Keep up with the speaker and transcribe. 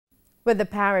With the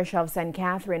parish of St.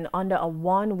 Catherine under a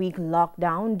one-week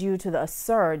lockdown due to the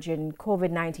surge in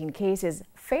COVID-19 cases,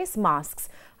 face masks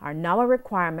are now a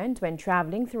requirement when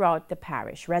traveling throughout the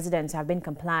parish. Residents have been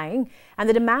complying, and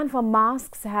the demand for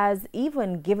masks has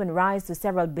even given rise to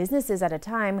several businesses at a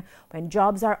time when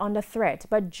jobs are under threat.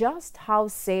 But just how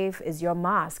safe is your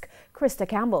mask? Krista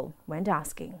Campbell went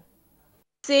asking.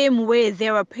 Same way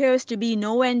there appears to be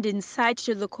no end in sight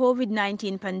to the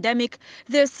COVID-19 pandemic,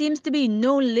 there seems to be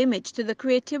no limit to the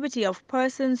creativity of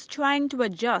persons trying to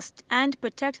adjust and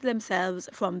protect themselves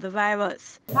from the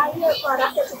virus. So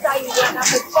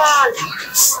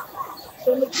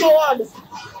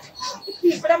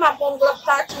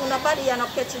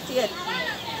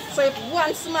if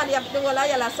one somebody have the whole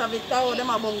ayala savita,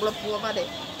 them a bungle up over there.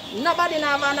 Nobody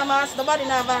now have no mask, nobody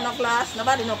now have no glass,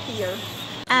 nobody no care.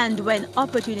 And when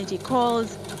opportunity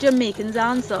calls, Jamaicans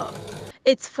answer.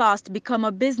 It's fast become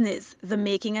a business, the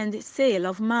making and sale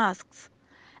of masks.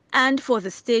 And for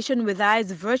the station with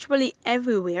eyes virtually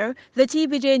everywhere, the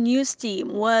TVJ news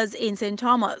team was in St.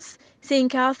 Thomas,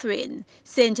 St. Catherine,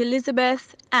 St.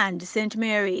 Elizabeth and St.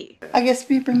 Mary. I guess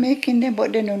people making them,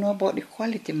 but they don't know about the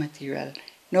quality material.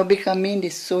 No, because I mean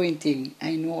this sewing thing,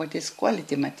 I know what is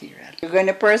quality material. You're going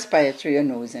to perspire through your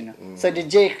nose, you know. So the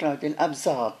J-cloth will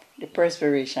absorb the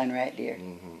perspiration right there.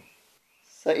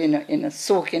 So,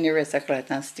 soak in the rest of the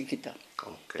cloth and stick it up.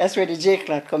 Okay. That's where the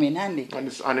J-cloth come in handy.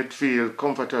 And it feels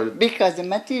comfortable? Because the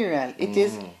material, it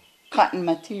is cotton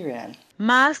material.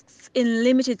 Masks in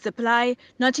limited supply,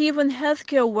 not even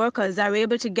healthcare workers are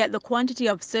able to get the quantity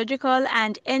of surgical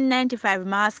and N95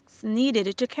 masks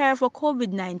needed to care for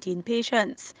COVID-19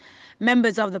 patients.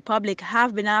 Members of the public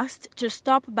have been asked to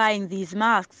stop buying these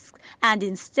masks and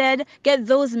instead get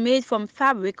those made from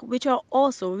fabric which are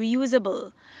also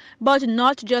reusable. But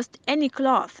not just any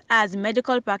cloth, as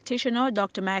medical practitioner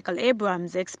Dr. Michael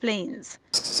Abrams explains.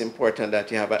 It's important that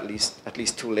you have at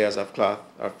least 2 layers of cloth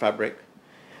or fabric,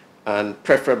 and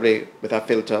preferably with a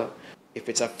filter. If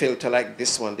it's a filter like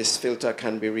this one, this filter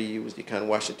can be reused. You can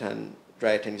wash it and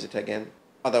dry it and use it again.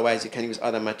 Otherwise, you can use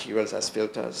other materials as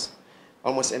filters.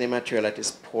 Almost any material that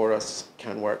is porous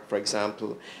can work. For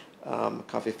example,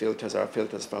 coffee filters or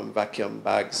filters from vacuum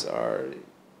bags or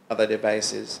other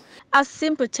devices. A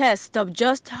simple test of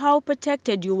just how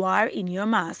protected you are in your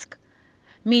mask.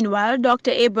 Meanwhile, Dr.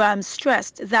 Abrams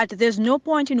stressed that there's no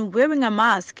point in wearing a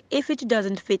mask if it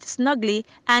doesn't fit snugly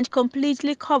and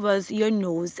completely covers your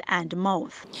nose and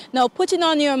mouth. Now, putting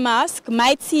on your mask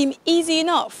might seem easy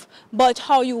enough, but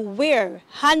how you wear,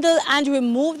 handle and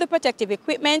remove the protective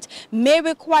equipment may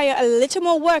require a little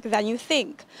more work than you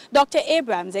think. Dr.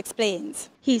 Abrams explains.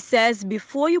 He says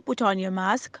before you put on your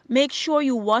mask, make sure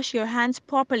you wash your hands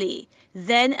properly,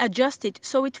 then adjust it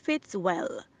so it fits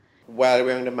well. While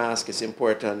wearing the mask, it's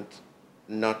important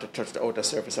not to touch the outer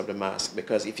surface of the mask,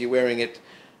 because if you're wearing it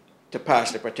to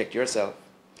partially protect yourself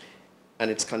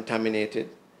and it's contaminated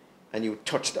and you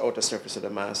touch the outer surface of the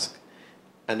mask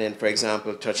and then, for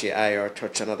example, touch your eye or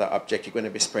touch another object, you're going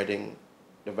to be spreading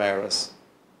the virus,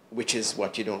 which is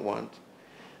what you don't want.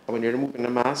 And when you're removing the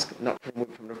mask, not to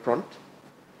remove it from the front,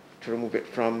 to remove it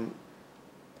from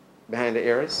behind the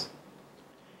ears.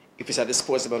 If it's a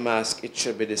disposable mask, it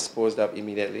should be disposed of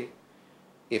immediately.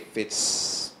 If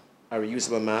it's a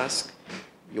reusable mask,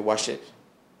 you wash it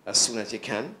as soon as you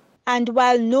can. And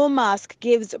while no mask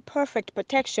gives perfect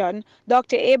protection,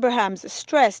 Dr. Abrams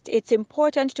stressed it's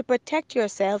important to protect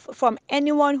yourself from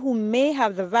anyone who may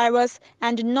have the virus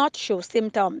and not show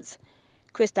symptoms.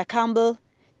 Krista Campbell,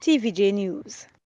 TVJ News.